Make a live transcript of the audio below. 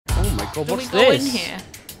my god, what's Can we go this? in here?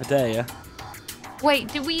 I dare ya.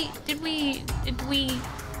 Wait,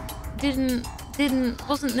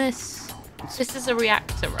 wasn't this... This is a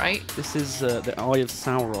reactor, right? This is the Eye of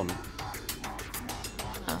Sauron.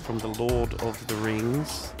 Oh. From the Lord of the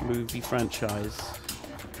Rings movie franchise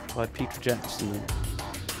by Peter Jackson.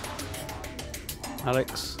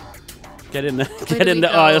 Alex, get in there. Get in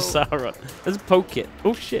the Eye of Sauron. Let's poke it.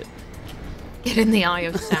 Oh shit. Get in the Eye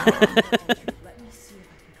of Sauron.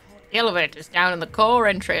 The elevator's down in the core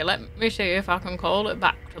entry. Let me see if I can call it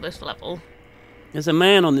back to this level. There's a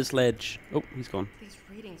man on this ledge. Oh, he's gone. These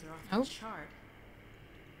readings are off the chart.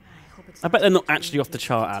 I bet they're not actually off the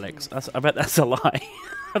chart, Alex. I bet that's a lie.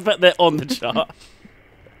 I bet they're on the chart.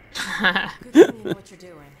 Good thing you know what you're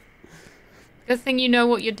doing. Good thing you know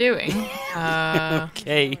what you're doing.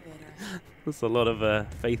 Okay. That's a lot of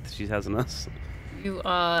faith she has in us. You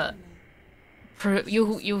are...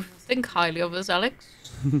 You think highly of us, Alex.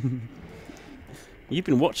 You've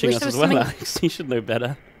been watching us as well, Alex. You should know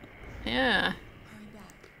better. Yeah.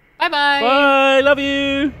 Bye-bye. Bye, love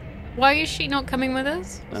you. Why is she not coming with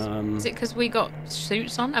us? Is it because we got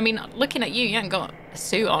suits on? I mean, looking at you, you haven't got a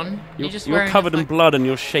suit on. You're covered in blood and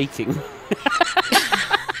you're shaking.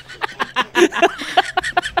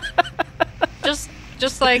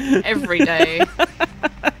 just like every day.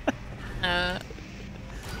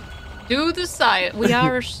 Do the science. We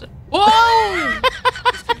are a... Whoa!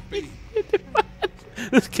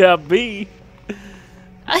 This can't be.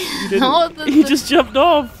 You just jumped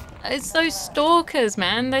off. It's those stalkers,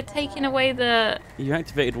 man. They're taking away the... You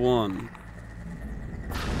activated one.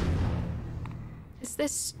 It's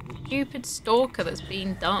this stupid stalker that's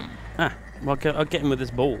being dumb. Ah, well, I'll get him with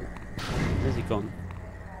this ball. Where's he gone?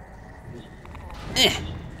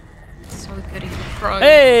 So good he's a pro.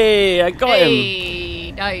 Hey, I got him.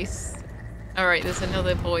 Hey, nice. Alright, there's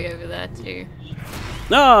another boy over there too.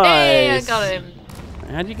 Nice. Hey, I got him.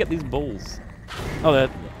 How do you get these balls? Oh, they're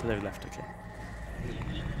left, okay.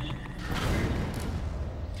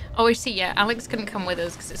 Oh, I see, yeah. Alex couldn't come with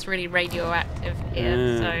us because it's really radioactive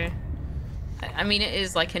here, so... I mean, it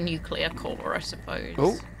is like a nuclear core, I suppose.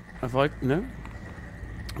 Oh, have I... No?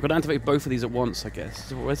 I've got to activate both of these at once, I guess.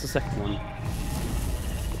 So where's the second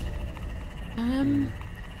one?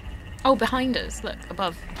 Oh, behind us. Look,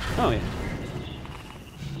 above. Oh, yeah.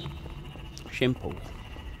 Simple.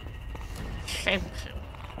 Simple.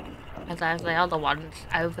 And there's the other ones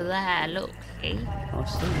over there, look, see? I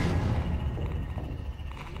see.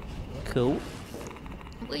 Cool.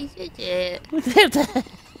 We did it. We did it.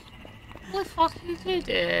 We fucking did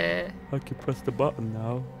it. I can press the button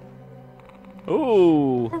now.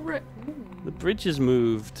 Oh, the bridge has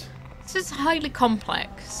moved. This is highly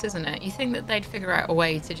complex, isn't it? You think that they'd figure out a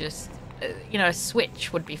way to just, you know, a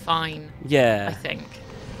switch would be fine. Yeah. I think.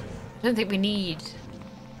 I don't think we need...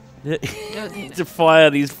 to fire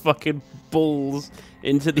these fucking balls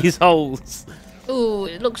into these holes. Ooh,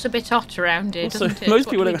 it looks a bit hot around here, Also, doesn't it? most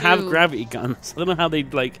What people do don't we have do? gravity guns. I don't know how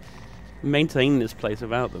they'd, like, maintain this place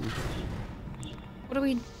without them. What do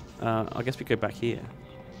we... I guess we go back here.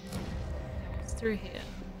 It's through here.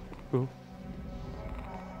 Cool.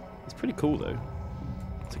 It's pretty cool, though.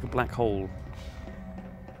 It's like a black hole.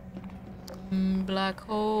 Black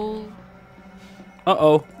hole.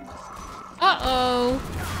 Uh-oh. Uh-oh.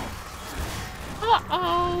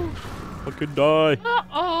 Uh-oh. I could die.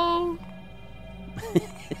 Uh-oh.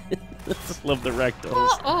 I just love the ragdolls.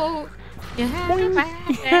 Uh-oh. You had a bad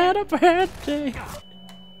You day. had a bad day.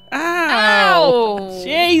 Ow! Ow.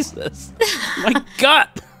 Jesus! My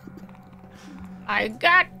gut! I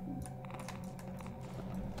got...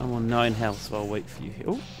 I'm on 9 health, so I'll wait for you here.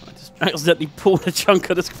 Oh, I just accidentally pulled a chunk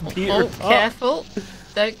of this computer Oh, apart. careful.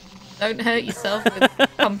 Don't hurt yourself with the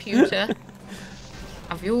computer.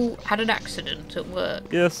 Have you had an accident at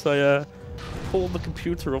work? Yes, I pulled the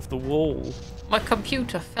computer off the wall. My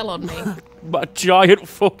computer fell on me. But a giant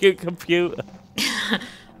fucking computer.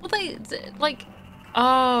 Well, like...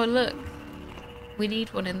 Oh, look. We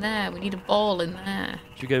need one in there. We need a ball in there.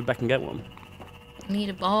 Should we go back and get one? We need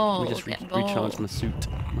a ball. We just Get a ball. recharge my suit.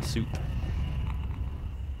 My suit.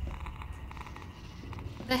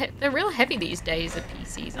 They're real heavy these days, the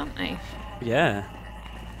PCs, aren't they? Yeah.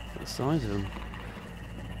 Look at the size of them.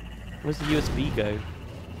 Where's the USB go?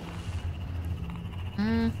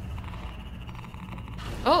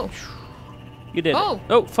 Oh. You did. Oh.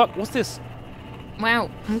 Oh, fuck, what's this? Wow.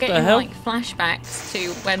 I'm the getting hell? like flashbacks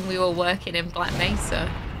to when we were working in Black Mesa.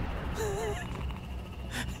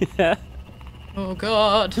 Yeah. Oh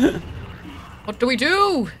god. What do we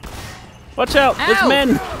do? Watch out, there's Ow.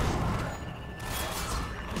 men.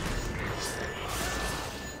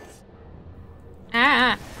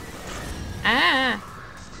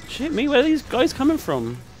 shit me, where are these guys coming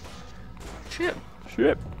from? Ship.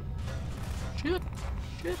 Ship. Ship.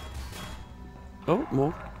 Ship. Oh,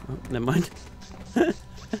 more. Oh, never mind. So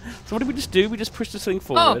what did we just do? We just pushed this thing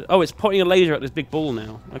forward. Oh, it's pointing a laser at this big ball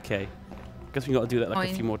now. Okay. Guess we got to do that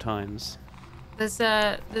like a few more times. There's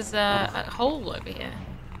a hole over here.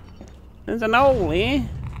 There's an hole here.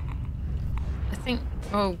 I think.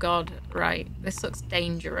 Oh God! Right. This looks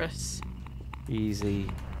dangerous. Easy.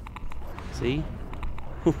 See?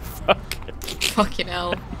 Oh fuck. Fucking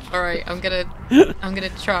hell! All right. I'm gonna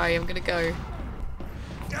try. I'm gonna go.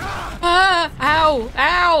 Ah! Ow!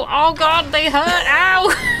 Ow! Oh God! They hurt!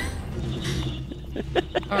 Ow!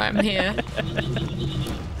 All right. I'm here.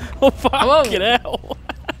 Oh fucking hell!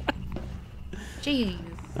 Jeez.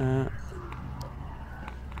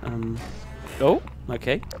 Oh,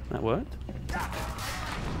 okay, that worked.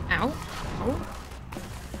 Ow. Oh.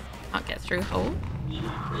 Can't get through hole.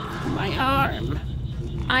 My arm.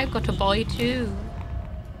 I've got a boy too.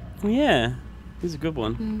 Oh, yeah, he's a good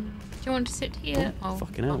one. Do you want to sit here? Oh,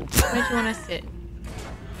 fucking hell. Where do you want to sit?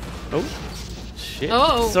 Oh, shit.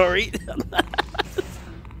 Oh. Sorry.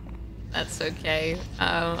 That's okay.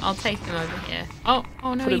 I'll take him over here. Oh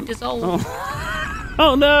no, he dissolved. Oh.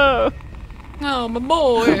 Oh no! Oh, my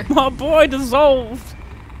boy. My boy dissolved.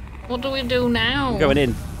 What do we do now? I'm going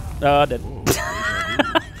in. Oh, dead.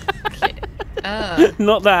 Okay.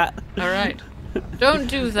 Not that. All right. Don't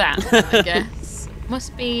do that, I guess.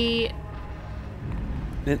 Must be...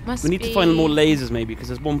 We need to find more lasers maybe, because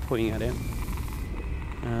there's one pointing at it.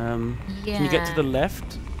 Yeah. Can you get to the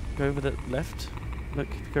left? Go over the left. Look,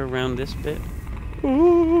 go around this bit.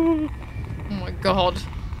 Ooh. Oh my God.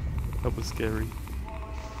 That was scary.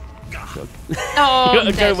 Oh, You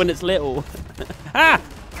gotta go when it's little. Ah!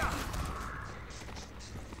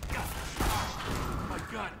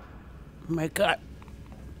 Oh my God.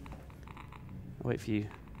 I'll wait for you.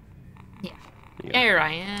 Yeah. There you go. Here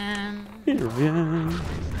I am. Here I am.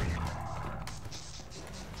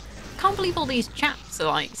 Can't believe all these chaps are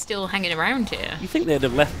like still hanging around here. You think they'd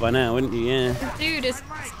have left by now, wouldn't you? Yeah. Dude, it's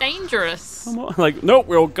dangerous. Like, nope,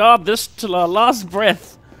 we'll guard this till our last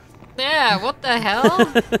breath. Yeah, what the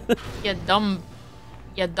hell? You dumb.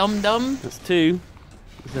 That's two.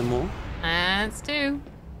 Is there more? That's two.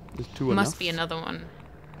 There's two Must enough. be another one.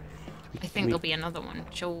 I think there'll be another one.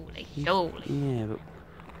 Surely. Yeah, but...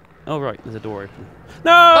 Oh, right, there's a door open.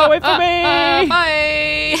 No, wait for me!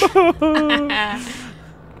 Bye!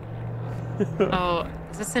 Oh,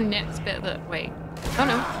 is this the next bit that... Wait. Oh,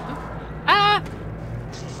 no. Oh. Ah!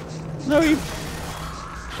 No, you...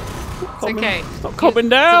 It's okay. It's not coming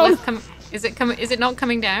down! Is it not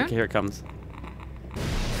coming down? Okay, here it comes.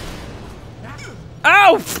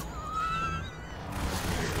 Ow!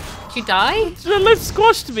 Did you die? The lift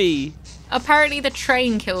squashed me! Apparently the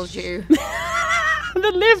train killed you.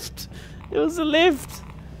 The lift! It was a lift!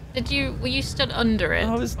 Were you stood under it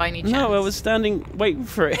by any chance? No, I was standing waiting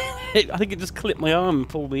for it. I think it just clipped my arm and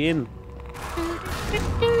pulled me in. I've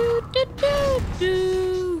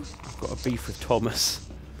got a beef with Thomas.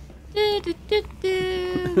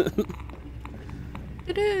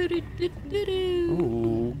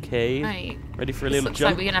 Ooh, okay. Right. Ready for a This little looks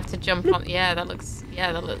jump? like we're gonna have to jump on. Yeah, that looks.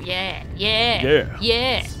 Yeah.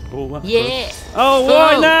 Oh, that's Yeah. close. Oh,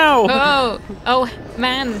 why now? Oh,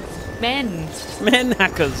 men. Men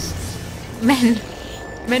hackers. Men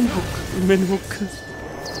hook. Men hook.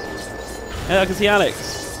 Yeah, I can see Alex.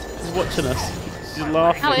 She's watching us. She's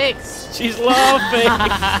laughing. Alex. She's laughing.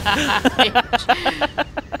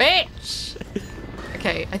 Bitch.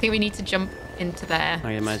 Okay, I think we need to jump into there.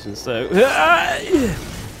 I imagine so.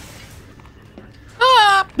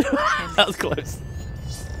 Ah! That was close.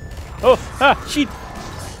 Oh, sheet.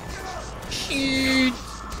 Shoot.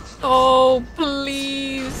 Oh,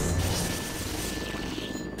 please.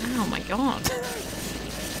 Oh my God.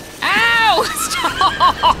 Ow!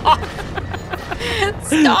 Stop!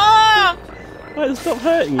 Stop! Why stop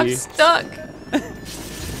hurting you? I'm stuck.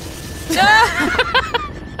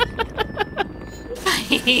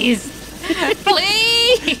 Please.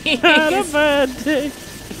 Please. Had a bad day.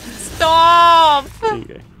 Stop. There you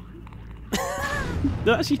go.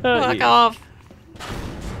 That actually hurt Fuck you. off.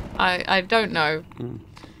 I don't know.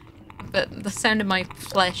 But the sound of my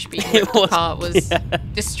flesh being ripped apart was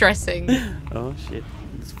distressing. Oh shit.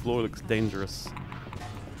 This floor looks dangerous.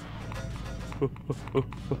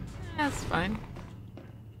 That's fine.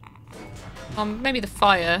 Maybe the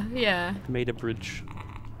fire, yeah. Made a bridge.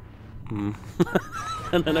 I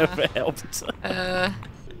don't know if it helped.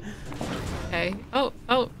 Okay. Oh,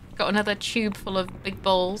 got another tube full of big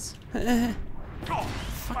balls.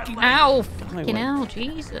 Fucking Ow! Fucking hell,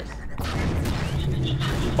 Jesus.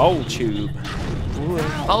 bowl tube.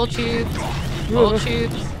 Ball tubes. Ball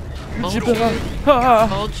tubes. Ball tubes. Ah,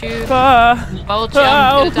 Ball tubes. ah, Ball tube.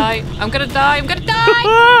 I'm gonna die. I'm gonna die. I'm gonna die.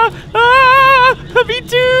 Me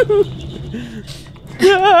too.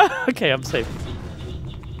 Okay, I'm safe. I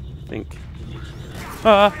think.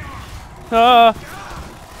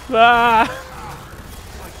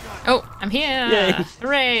 Oh, I'm here. Yay.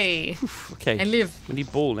 Hooray. Okay. I live. We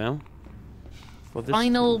need ball now. For this.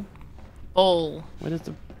 Final ball. Where has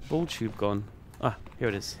the ball tube gone? Ah, here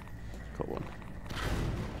it is. Got one.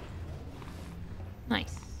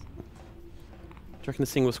 Nice. Do you reckon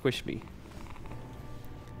this thing will squish me?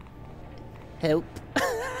 Help.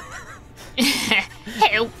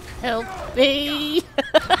 Help. Help me.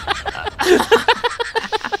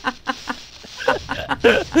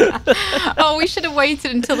 Oh, we should have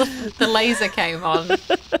waited until the laser came on.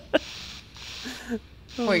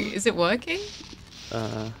 Wait, is it working?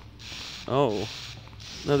 Oh.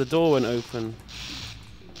 No, the door won't open.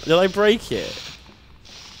 Did I break it?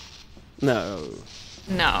 No.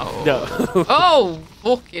 No. No. Oh,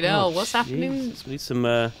 fucking hell. What's happening? Jesus. We need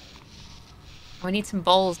some, We need some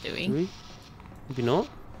balls, do do we? we? Maybe not?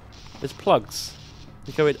 There's plugs.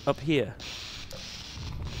 We go up here.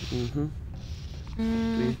 Mm-hmm.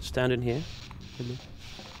 Do we stand in here? Do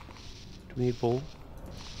we need ball?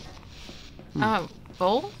 Oh,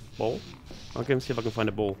 ball? Ball? I'll go and see if I can find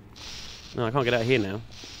a ball. No, I can't get out of here now.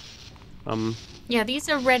 Yeah, these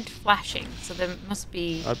are red flashing, so there must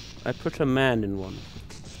be... I put a man in one.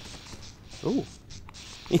 Ooh.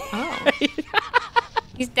 Oh.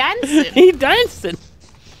 He's dancing. He's dancing!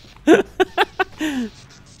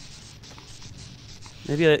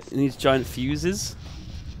 Maybe it needs giant fuses?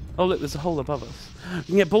 Oh look, there's a hole above us. We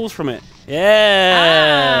can get balls from it.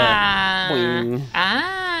 Yeah! Boing.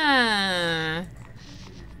 Ah.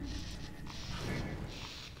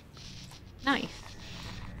 Nice.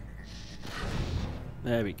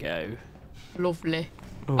 There we go. Lovely.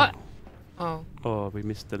 Oh. What? Oh, Oh, we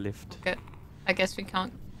missed the lift. I guess we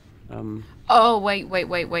can't. Do Oh, wait. it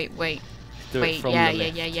from Yeah. the left.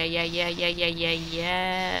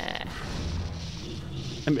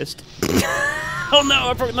 I missed. Oh no,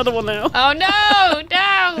 I broke another one now. Oh no,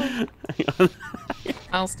 no! Hang on.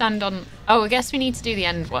 I'll stand on. Oh, I guess we need to do the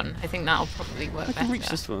end one. I think that'll probably work I better. can reach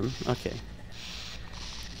this one. Okay.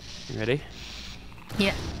 You ready?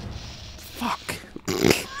 Yeah. Fuck.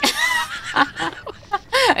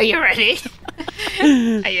 Are you ready?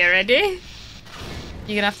 Are you ready?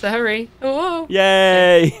 You're gonna have to hurry. Oh!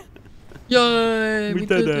 Yay! Yay! We We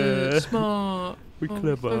did did it. it. Smart. We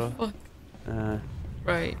clever. Fuck. Uh,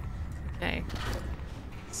 Right. Okay.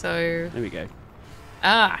 So. there we go.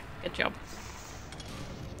 Good job.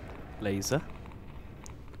 Laser.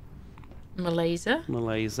 Malaysia.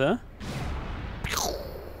 Malaysia.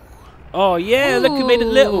 Oh yeah, look, we made it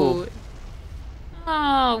little.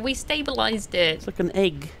 Oh, we stabilized it. It's like an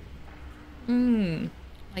egg.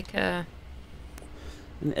 Like a.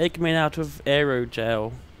 An egg made out of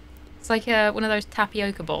aerogel. It's like one of those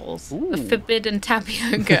tapioca balls. Ooh. The forbidden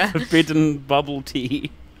tapioca. Forbidden bubble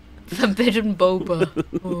tea. Forbidden boba.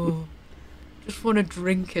 Oh, just want to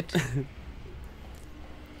drink it.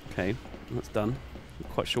 Okay, that's done.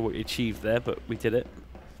 Not quite sure what we achieved there, but we did it.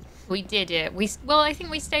 We did it. I think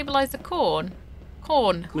we stabilized the corn.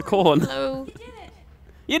 The corn. Hello.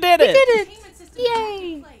 You did We it! did it! Payment system is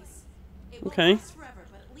Yay! in place. It won't Okay. last forever,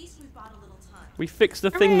 but at least we bought a little time. We fixed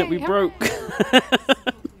the thing that we Hooray, broke. Poking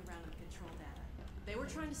around in the control data. They were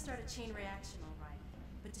trying to start a chain reaction, all right,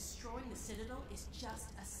 but destroying the Citadel is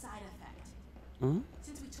just a side effect. Hmm?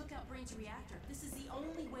 Since we took out Brain's reactor, this is the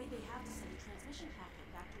only way they have to send a transmission packet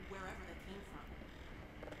back to wherever they came from.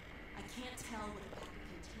 I can't tell what the packet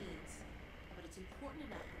contains, but it's important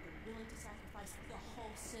enough that they're willing to sacrifice the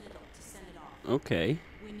whole Citadel to send it off. Okay.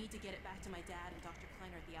 We need to get it back to my dad and Dr.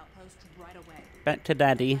 Kleiner at the outpost right away. Back to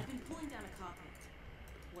daddy. I've been pulling down a copy.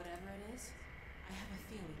 Whatever it is, I have a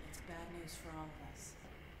feeling it's bad news for all of us.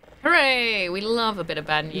 Hooray! We love a bit of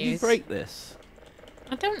bad Did you news. break this?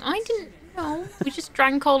 I didn't know. We just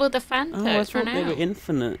drank all of the Fanta. Oh, I It's run thought they were out.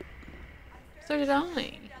 infinite. So did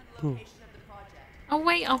I. Oh. Oh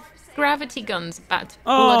wait, our gravity gun's back to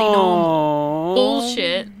bloody normal. Oh.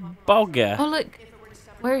 Bullshit. Bugger. Oh look,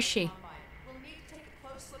 where is she?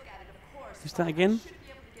 Is that again?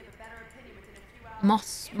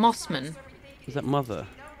 Mossman. Is that mother?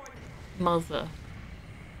 Mother.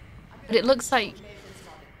 But it looks like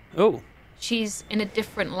Oh. she's in a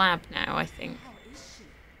different lab now, I think.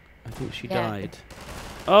 I think she Yeah. died.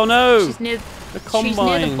 Oh no! She's near The she's near the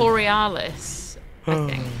Combine. Borealis, I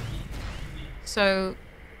think. So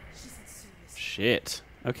Shit.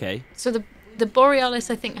 Okay. the Borealis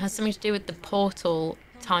I think has something to do with the portal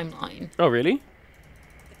timeline. Oh really?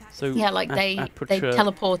 So Yeah, like they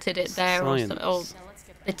teleported it there, or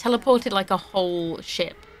they teleported like a whole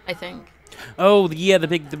ship, I think. Oh, yeah, the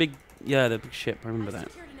big ship. I remember that.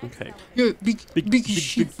 Okay. Yeah,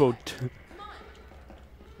 Big boat.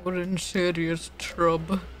 We're in serious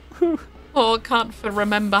trouble. Oh, I can't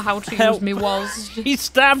remember how to use me was. He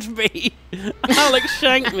stabbed me. Alex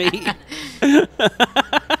shanked me.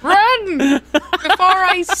 Run! Before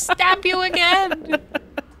I stab you again.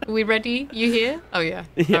 Are we ready? You here? Oh, yeah.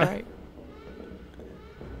 Yeah. All right.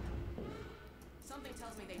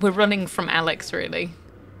 We're running from Alex, really.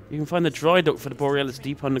 You can find the dry dock for the Borealis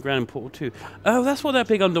deep underground in Portal 2. Oh, that's what that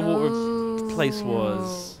big underwater place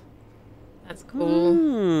was. That's cool.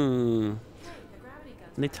 And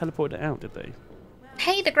they teleported it out, did they?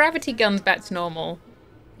 Hey, the gravity gun's back to normal.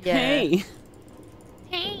 Yeah. Hey,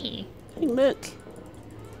 Hey. look.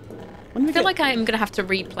 I feel like I'm gonna have to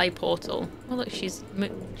replay Portal. Oh look, she's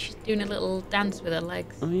doing a little dance with her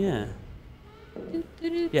legs. Oh yeah.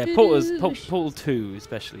 Yeah, Portal 2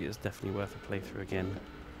 especially is definitely worth a playthrough again.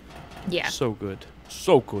 Yeah. So good.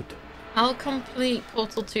 So good. I'll complete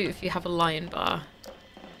Portal 2 if you have a lion bar.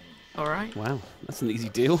 Alright. Wow, that's an easy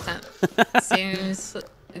deal. That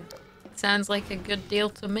sounds like a good deal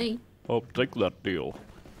to me. I'll take that deal.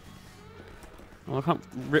 Oh, I can't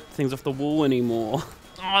rip things off the wall anymore.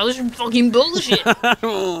 Oh, this is fucking bullshit.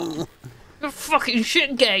 A fucking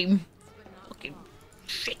shit game. Fucking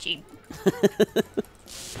shitty.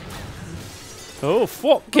 Oh,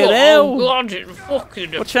 fucking hell! Oh god, it's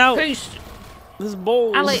fucking Watch out! piece. There's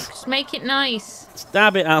balls. Alex, make it nice.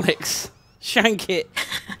 Stab it, Alex. Shank it.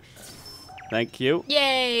 Thank you.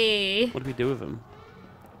 Yay! What do we do with them?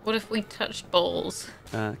 What if we touched balls?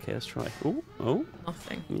 Okay, let's try. Oh, oh.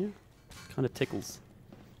 Nothing. Yeah. Kind of tickles.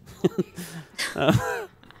 Where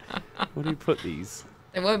do we put these?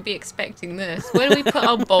 They won't be expecting this. Where do we put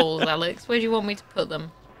our balls, Alex? Where do you want me to put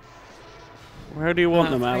them? Where do you want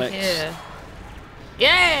them, right Alex? Here.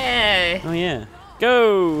 Yay! Oh yeah.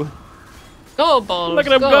 Go! Go balls! Look at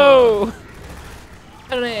them go!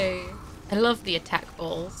 Hooray! I love the attack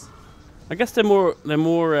balls. I guess they're more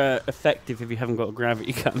effective if you haven't got a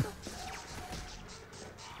gravity gun.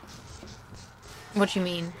 What do you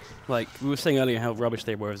mean? Like we were saying earlier, how rubbish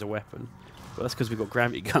they were as a weapon, but that's because we got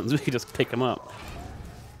gravity guns. We could just pick them up.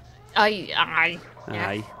 Aye.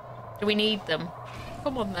 Aye. Do we need them?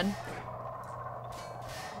 Come on then.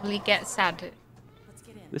 Will you get sad? Let's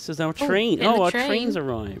get in. This is our train. in Oh, the our train. train's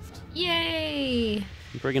arrived. Yay!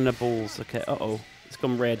 I'm bringing the balls. Okay. Uh-oh. It's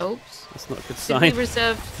gone red. Oops. That's not a good Did sign.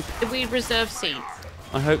 we reserve seats?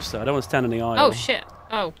 I hope so. I don't want to stand in the aisle. Oh shit!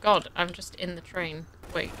 Oh god! I'm just in the train.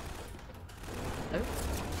 Wait.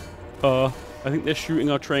 Oh. I think they're shooting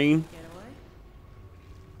our train. Get away?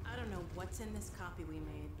 I don't know what's in this copy we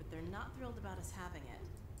made, but they're not thrilled about us having it.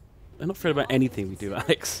 They're not afraid about anything we do,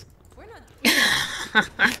 Alex. We're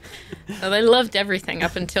not. Oh, they loved everything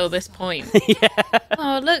up until this point. Yeah.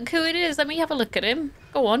 Oh, look who it is. Let me have a look at him.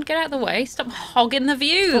 Go on, get out of the way. Stop hogging the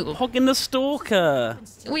view. Stop hogging the stalker.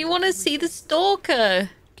 We want to see the stalker.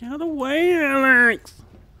 Get out of the way, Alex.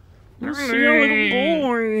 Let's see our little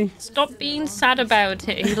boy. Stop being sad about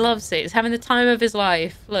it. He loves it. He's having the time of his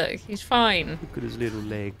life. Look, he's fine. Look at his little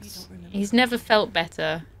legs. He's never felt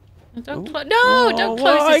better. Don't Oh. don't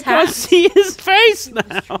close his I can't hat. see his face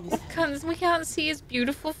now. We can't see his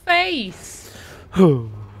beautiful face.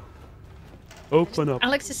 Open up.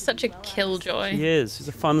 Alex is such a killjoy. He is. He's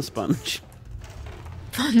a fun sponge.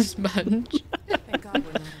 Fun sponge. Thank God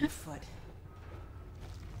we're not on foot.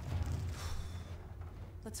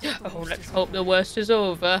 Oh, let's hope the worst is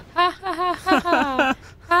over. Ha ha ha ha ha.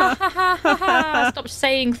 Ha ha ha ha ha. Stop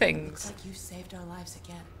saying things. Like you saved our lives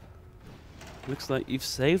again. Looks like you've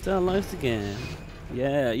saved our lives again.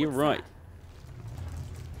 Yeah, you're right.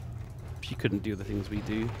 She couldn't do the things we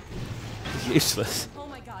do. It's useless. Oh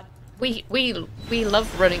my God. We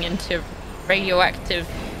love running into radioactive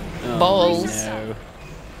Oh, balls. No.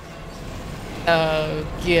 Oh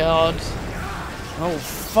god. Oh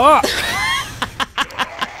fuck!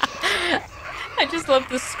 I just love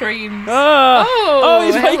the screams. Oh,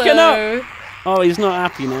 he's waking up. hello. Oh, he's not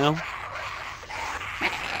happy now.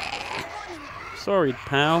 Sorry,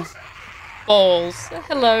 pal. Balls.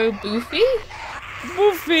 Hello, Boofy.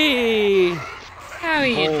 Woofy! How are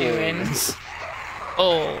you doing? Balls.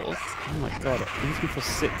 Balls. Oh my god, it makes me feel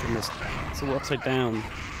sick from this. It's all upside down.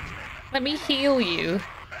 Let me heal you.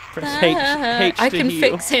 Press H I to can heal.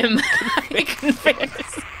 fix him. I can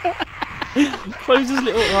fix. Close his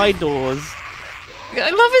little eye doors. I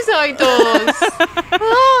love his eye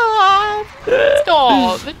doors.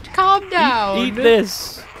 Stop. Calm down. Eat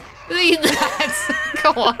this. Eat that.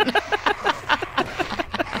 Go on.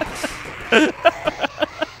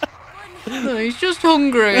 No, he's just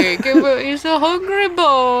hungry. He's a hungry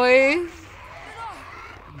boy.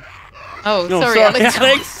 Oh, sorry,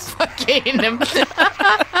 Alex. Fucking him.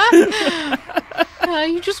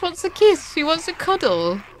 He just wants a kiss. He wants a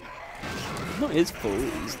cuddle. Not his fault.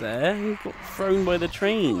 He's there. He got thrown by the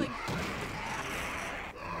train.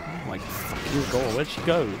 Oh my fucking god! Where'd she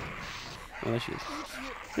go? Oh, there she is.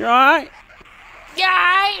 You alright?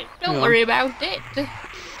 Yeah, don't worry about it.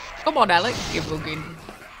 Come on, Alex. You fucking.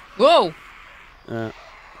 Whoa.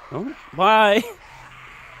 Oh, bye.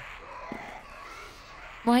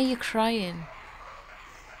 Why are you crying?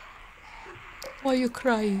 Why you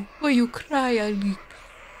cry? Why you cry, Alex?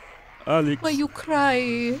 Alex. Why you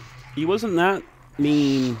cry? He wasn't that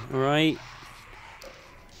mean, alright?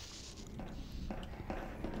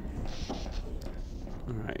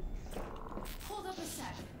 Alright. Hold up a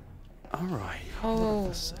sec. Alright.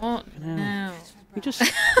 Oh, what now? We just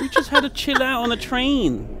had to chill out on the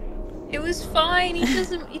train. It was fine. He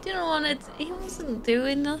didn't want to. He wasn't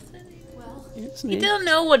doing nothing. He didn't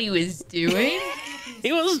know what he was doing.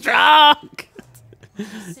 He was drunk.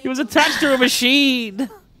 He was attached to a machine.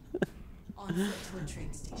 On foot to a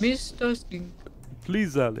train station. Mr. Stink.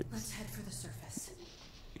 Please, Alex. Let's head for the surface.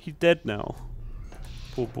 He's dead now.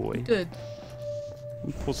 Poor boy. Good.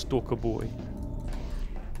 Poor stalker boy.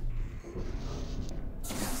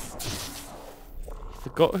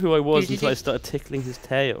 Forgot who I was until I started tickling his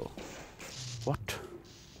tail. What?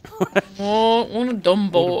 Oh, what a dumb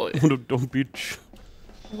boy. What a dumb bitch.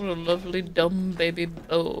 What a lovely dumb baby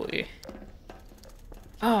boy.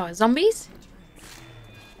 Oh, zombies?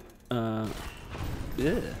 Yeah.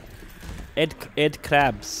 Ed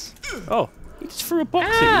Krabs. Oh, he just threw a box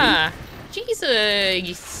at me.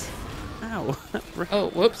 Jesus. Ow. Oh,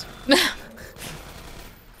 whoops.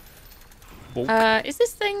 Is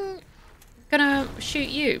this thing gonna shoot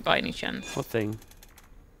you by any chance? What thing?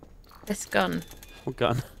 This gun. What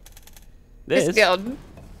gun? This gun.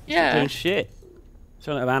 Yeah. Doing shit. It's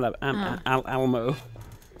out of Almo.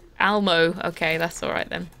 Almo. Okay, that's alright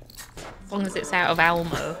then. As long as it's out of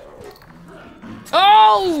Almo.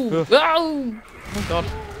 Oh! Oh! Oh god.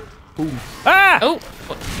 Boom. Ah! Oh!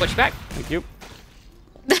 Watch your back. Thank you.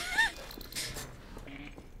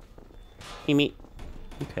 Eat.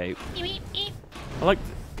 Okay. I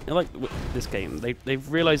like this game.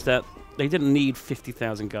 They've realised that they didn't need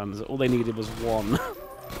 50,000 guns. All they needed was one.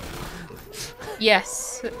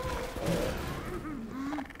 Yes.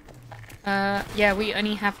 Yeah, we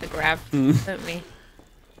only have the grav, don't we?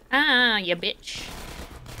 Ah, you bitch.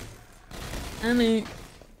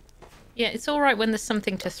 Yeah, it's alright when there's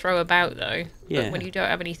something to throw about, though. Yeah. But when you don't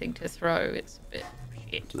have anything to throw, it's a bit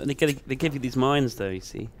shit. They give you these mines, though, you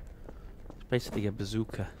see. It's basically a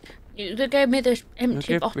bazooka. They gave me this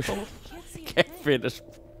empty bottle. Get rid of this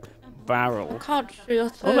barrel. I can't see a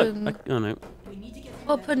thing. Oh, no.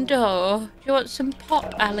 Open door. Do you want some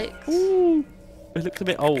pop, Alex? Ooh. It looks a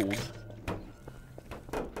bit old.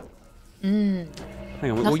 Hang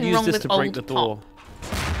on, we'll use this to break the door.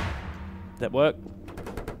 That work?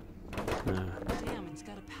 No. Damn, it's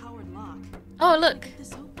got a powered lock. Oh, look.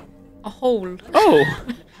 A hole. Oh!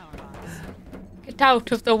 Get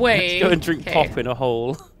out of the way. Let's go and drink pop in a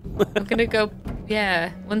hole. I'm gonna go.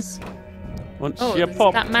 Yeah. Once you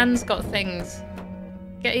pop. That man's got things.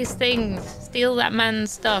 Get his things. Steal that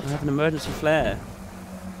man's stuff. I have an emergency flare.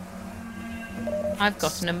 I've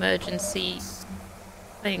got an emergency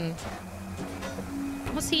thing.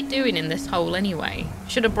 What's he doing in this hole anyway?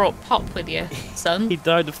 Should have brought pop with you, son. He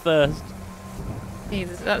died of thirst.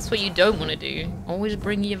 That's what you don't want to do. Always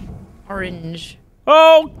bring your orange.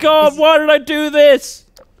 Oh God! Why did I do this?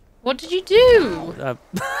 What did you do?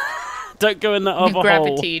 Don't go in that other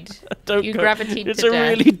hole. You gravitated It's to a death.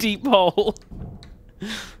 really deep hole.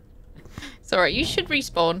 It's alright, you should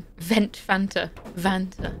respawn. Vent Fanta.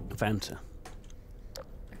 Vanta.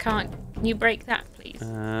 I can't. Can you break that, please?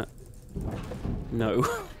 No.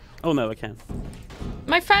 Oh no, I can.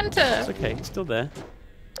 My Fanta! It's okay, it's still there.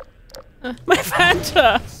 My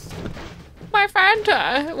Fanta! My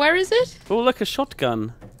Fanta! Where is it? Oh, look, a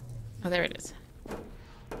shotgun. Oh, there it is.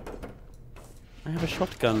 I have a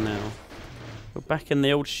shotgun now. We're back in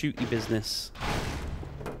the old shooty business.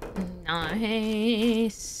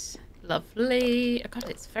 Nice. Lovely. Oh god,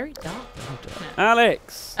 it's very dark. No.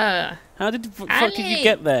 Alex! How did the fuck did you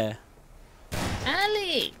get there?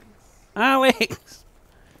 Alex! Alex!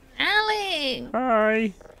 Alex!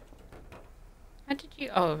 Hi! How did you...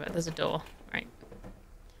 Oh, there's a door. Right.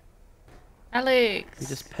 Alex! You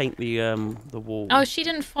just paint the wall. Oh, she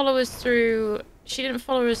didn't follow us through... She didn't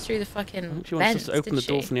follow us through the fucking I think she wants us to open the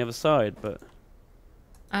door from the other side, but...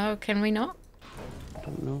 Oh, can we not? I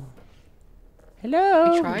don't know.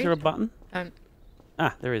 Hello? We tried? Is there a button?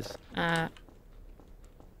 Ah, there is.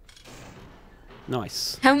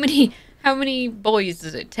 Nice. How many boys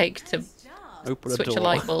does it take to Open switch a a door.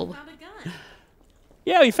 light bulb? Found a gun.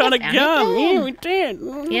 Yeah, we found a found a gun. gun. Yeah, we did.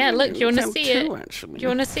 Yeah, look, do you want to Found see two, it? actually. Do you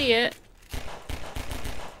want to see it?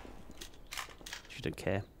 She don't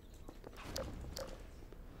care.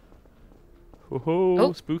 Oh,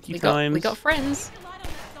 Oh, spooky we times. got friends. Light on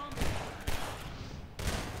that zombie.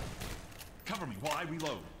 Cover me while I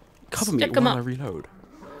reload. Cover me Stick 'em while up. I reload.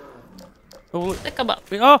 Oh, look. Stick 'em up.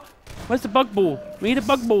 Oh, where's the bug ball? We need a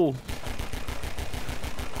bug ball.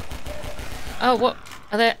 Oh, what?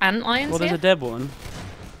 Are there ant lions Well, there's here? a dead one.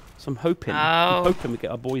 So I'm hoping. Oh. I'm hoping we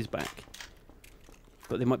get our boys back.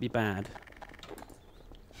 But they might be bad.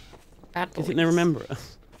 Bad Do you think boys. they remember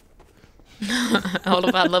us? All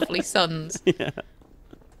of our lovely sons. Yeah.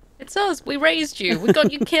 It's us. We raised you. We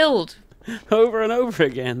got you killed. Over and over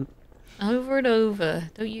again. Over and over.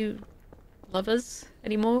 Don't you love us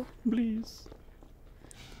anymore? Please.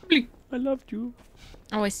 Please. I loved you.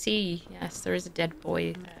 Oh, I see. Yes, there is a dead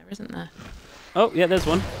boy there, isn't there? Oh, yeah, there's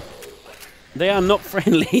one. They are not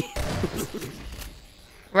friendly.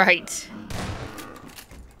 Right.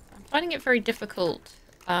 I'm finding it very difficult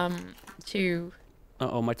to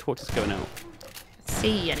Uh-oh, my torch is going out.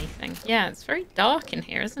 see anything. Yeah, it's very dark in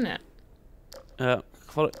here, isn't it?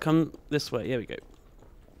 Come this way. Here we go.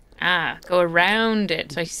 Ah, go around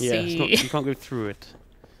it. I Yeah, see. it's not, you can't go through it.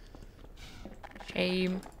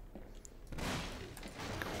 Shame.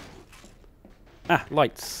 Ah,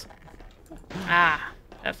 lights. Ah,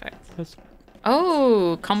 perfect. That's-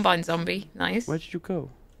 Oh, combine zombie. Nice. Where did you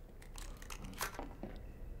go?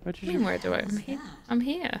 Where did Hmm, you... where do I? I'm here. I'm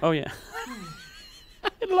here. Oh, yeah. I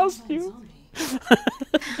lost you.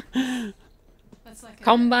 Zombie. That's like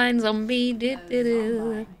Combine zombie.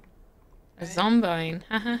 Do. A zombine.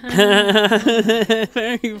 Ha ha ha.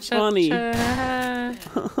 Very funny. Cha-cha.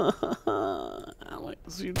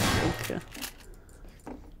 Alex, you joker.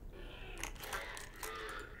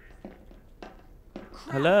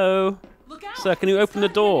 Hello? Look out. Sir, can you open the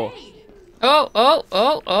door?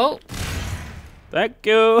 Oh. Thank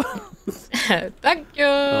you. Thank you.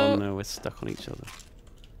 Oh no, we're stuck on each other.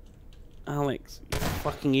 Alex, you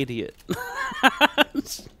fucking idiot.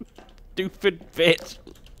 Stupid bitch.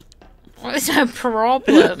 What is our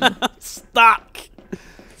problem? Stuck.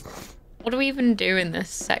 What do we even do in this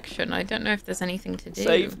section? I don't know if there's anything to do.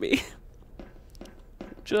 Save me.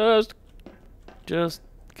 Just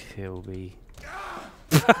kill me.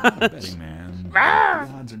 Betty, man. The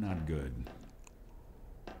odds are not good.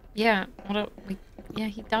 Yeah. Yeah,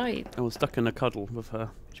 he died. I was stuck in a cuddle with her.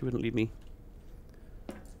 She wouldn't leave me.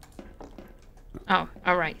 Oh,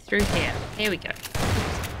 all right. Through here. Here we go.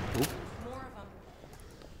 More of them.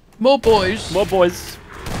 More boys. More boys.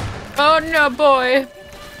 Oh no, boy.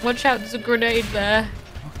 Watch out, there's a grenade there.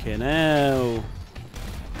 Okay, now.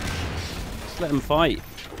 Just let him fight.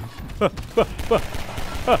 He's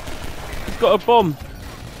got a bomb.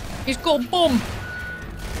 He's got a bomb.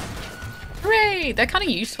 Hooray! They're kind of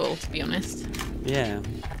useful, to be honest. Yeah.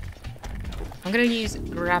 I'm going to use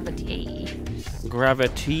gravity.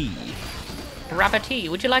 Gravity. Gravity,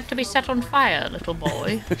 would you like to be set on fire, little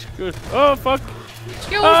boy? Good. Oh, fuck.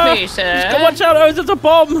 Excuse Ah, me, sir. Watch out, oh, there's a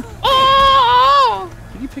bomb. Oh!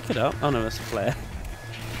 Did you pick it up? Oh, no, that's a flare.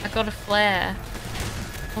 I got a flare.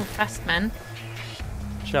 Oh, fast, man.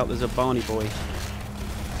 Watch out, there's a Barney boy.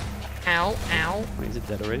 Ow, ow. Wait, is it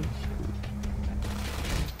dead already?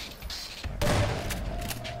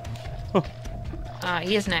 Oh.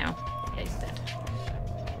 He is now. Yeah, he's dead.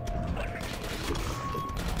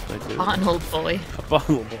 What do I do? Arnold boy. A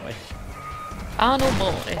Barney boy. Arnold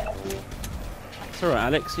boy. It's alright,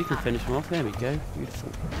 Alex. You can finish him off. There we go.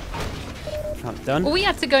 Beautiful. That's done. Well, we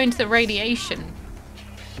had to go into the radiation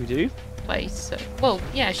We do? place. So, well,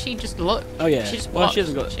 yeah, she just looked. Oh, yeah. She just Well, watched, she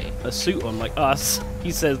hasn't got didn't she? a suit on like us.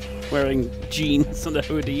 He says wearing jeans and a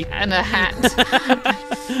hoodie. And a hat.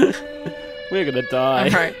 We're gonna die.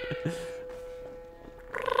 Alright.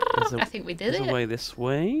 There's I think we did There's it. a way this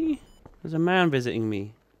way. There's a man visiting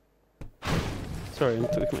me. Sorry, I'm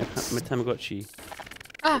talking about my Tamagotchi.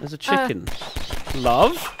 Ah, There's a chicken.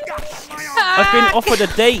 Love? I've been offered a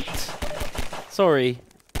date. Sorry.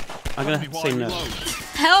 I'm gonna have to say no.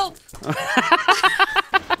 help!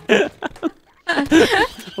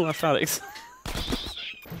 Oh, that's Alex.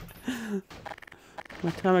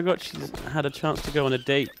 My Tamagotchi's had a chance to go on a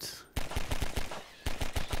date.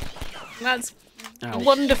 That's Ow.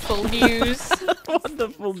 wonderful news.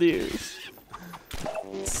 Wonderful news.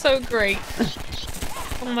 So great.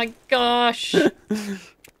 Oh my gosh.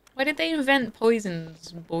 Why did they invent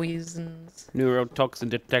poisons? Neurotoxin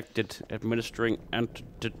detected. Administering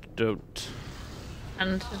antidote.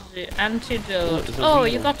 Antidote. There's a Oh, wheel.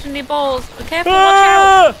 you got any balls? Be careful,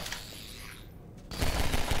 Ah! watch out!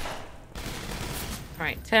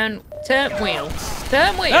 Right, turn wheel.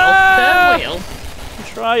 Turn wheel. Ah! Turn wheel. I'm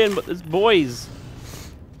trying, but there's boys.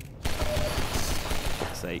 For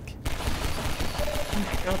fuck's sake. Oh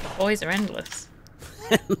my god, the boys are endless.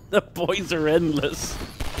 The boys are endless.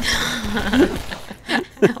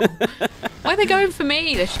 Why are they going for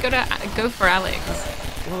me? They should go for Alex.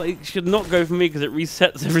 Well, they should not go for me because it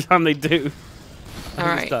resets every time they do.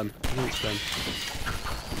 I think it's done. I think it's done.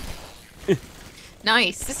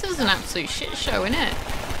 Nice. This was an absolute shit show, innit?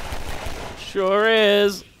 Sure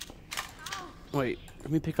is. Wait,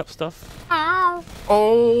 can we pick up stuff? Ow.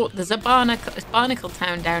 Oh, there's a barnacle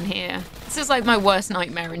town down here. This is like my worst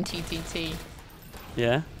nightmare in TTT.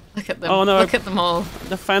 Yeah. Look at them. Oh no! Look at them all.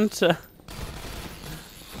 The Fanta.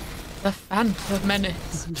 The Phantom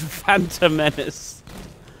Menace. The Fanta Menace.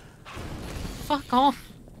 Fuck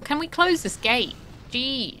off. Can we close this gate?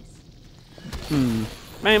 Jeez.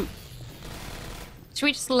 Ma'am. Should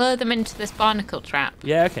we just lure them into this barnacle trap?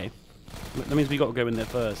 Yeah, okay. That means we got to go in there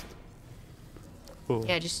first. Oh.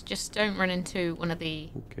 Yeah, just don't run into one of the...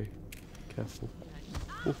 Okay. Careful.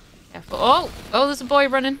 Careful. Oh, there's a boy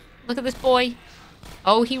running. Look at this boy.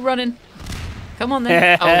 Oh, he running. Come on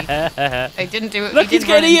then. Oh, he didn't do it. Look, he he's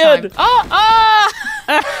didn't run in getting in. time.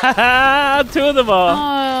 Oh! Two of them are.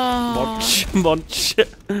 Oh! Munch.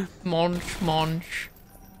 Munch.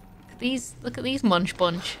 Look at these munch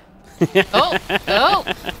bunch. Oh!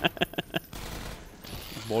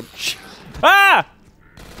 Munch. Ah!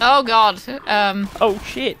 Oh god. Oh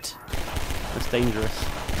shit. That's dangerous.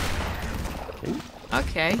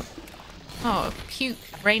 Okay. Oh, puke.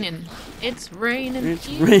 Raining. It's raining. It's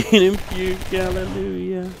puke. raining puke.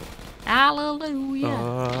 Hallelujah. Hallelujah.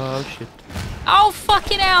 Oh shit. Oh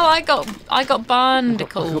fucking hell! I got I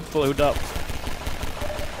barnacle. got blowed up.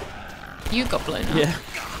 You got blown up. Yeah.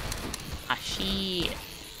 Ah shit.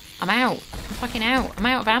 I'm out. I'm fucking out. I'm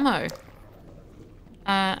out of ammo.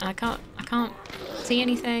 I can't see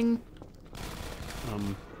anything.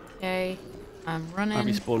 Okay. I'm running. I'll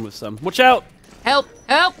be spawned with some. Watch out! Help!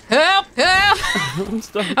 Help! Help! Help! I'm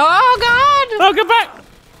stuck. Oh god! Oh, get back!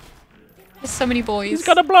 There's so many boys. He's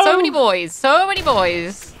got a blow. So many boys. So many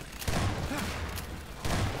boys.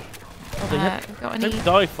 Oh, Got they any? don't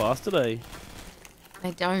die fast, do they?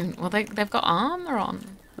 They don't. Well, they've got armor on.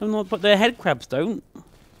 No, not, but their head crabs don't.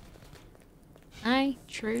 Aye,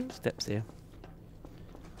 true. Steps here.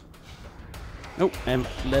 Oh, and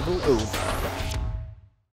level. Oh.